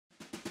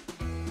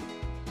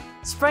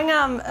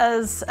Springarm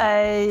is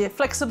a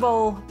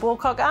flexible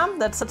Ballcock arm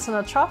that sits in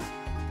a trough.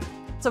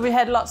 So we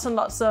had lots and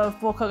lots of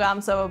Ballcock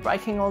arms that were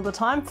breaking all the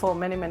time for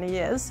many, many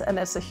years, and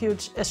it's a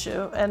huge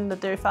issue in the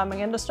dairy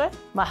farming industry.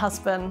 My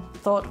husband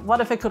thought,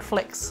 what if it could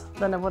flex,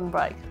 then it wouldn't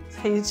break.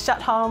 He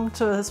shut home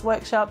to his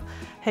workshop,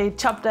 he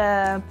chopped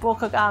a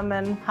Ballcock arm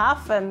in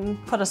half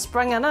and put a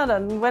spring in it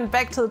and went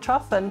back to the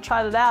trough and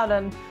tried it out,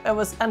 and it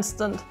was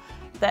instant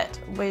that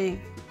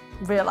we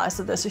realised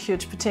that there's a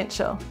huge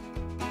potential.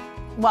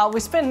 Well, we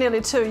spent nearly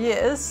 2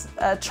 years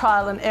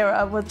trial and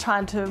error with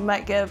trying to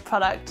make a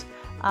product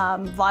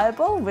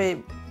viable.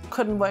 We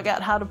couldn't work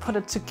out how to put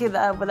it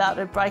together without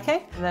it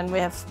breaking. And then we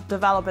have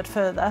developed it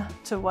further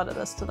to what it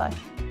is today.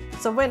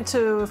 So I went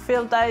to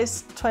Field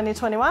Days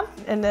 2021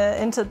 and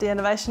entered the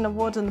Innovation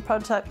Award in the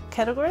prototype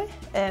category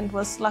and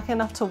was lucky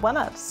enough to win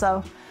it.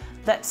 So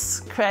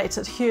that's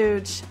created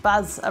huge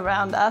buzz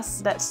around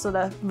us. That sort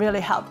of really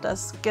helped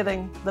us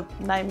getting the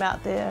name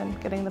out there and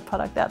getting the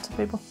product out to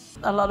people.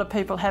 A lot of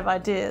people have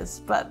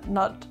ideas, but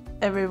not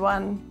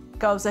everyone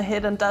goes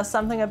ahead and does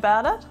something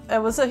about it.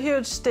 It was a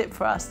huge step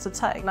for us to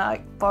take.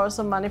 Like, borrow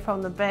some money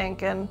from the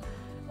bank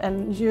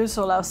and use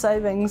all our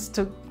savings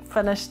to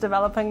finish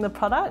developing the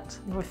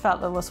product. We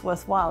felt it was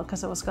worthwhile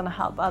because it was going to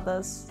help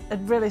others. It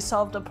really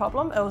solved a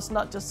problem. It was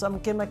not just some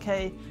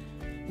gimmicky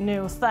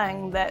new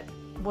thing that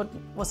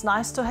was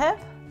nice to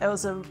have. It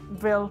was a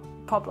real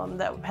problem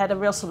that had a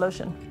real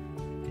solution.